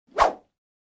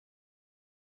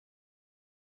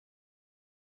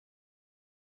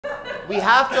We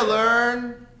have to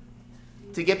learn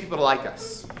to get people to like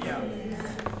us. Yeah.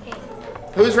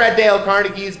 Who's read Dale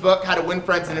Carnegie's book, How to Win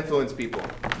Friends and Influence People?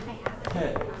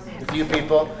 A few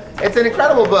people. It's an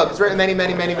incredible book. It's written many,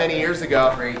 many, many, many years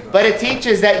ago. But it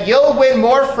teaches that you'll win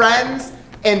more friends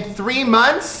in 3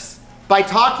 months by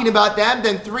talking about them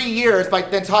than 3 years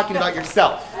than talking about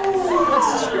yourself.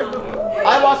 That's true.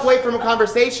 I walk away from a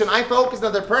conversation, I focus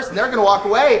on the other person, they're going to walk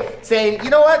away saying, you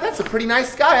know what, that's a pretty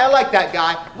nice guy, I like that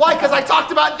guy. Why? Because I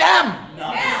talked about them.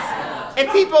 Nice.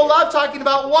 And people love talking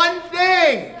about one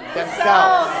thing,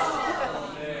 themselves.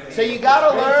 So you got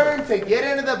to learn to get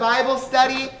into the Bible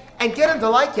study and get them to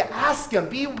like you. Ask them,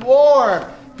 be warm,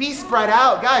 be spread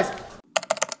out. Guys,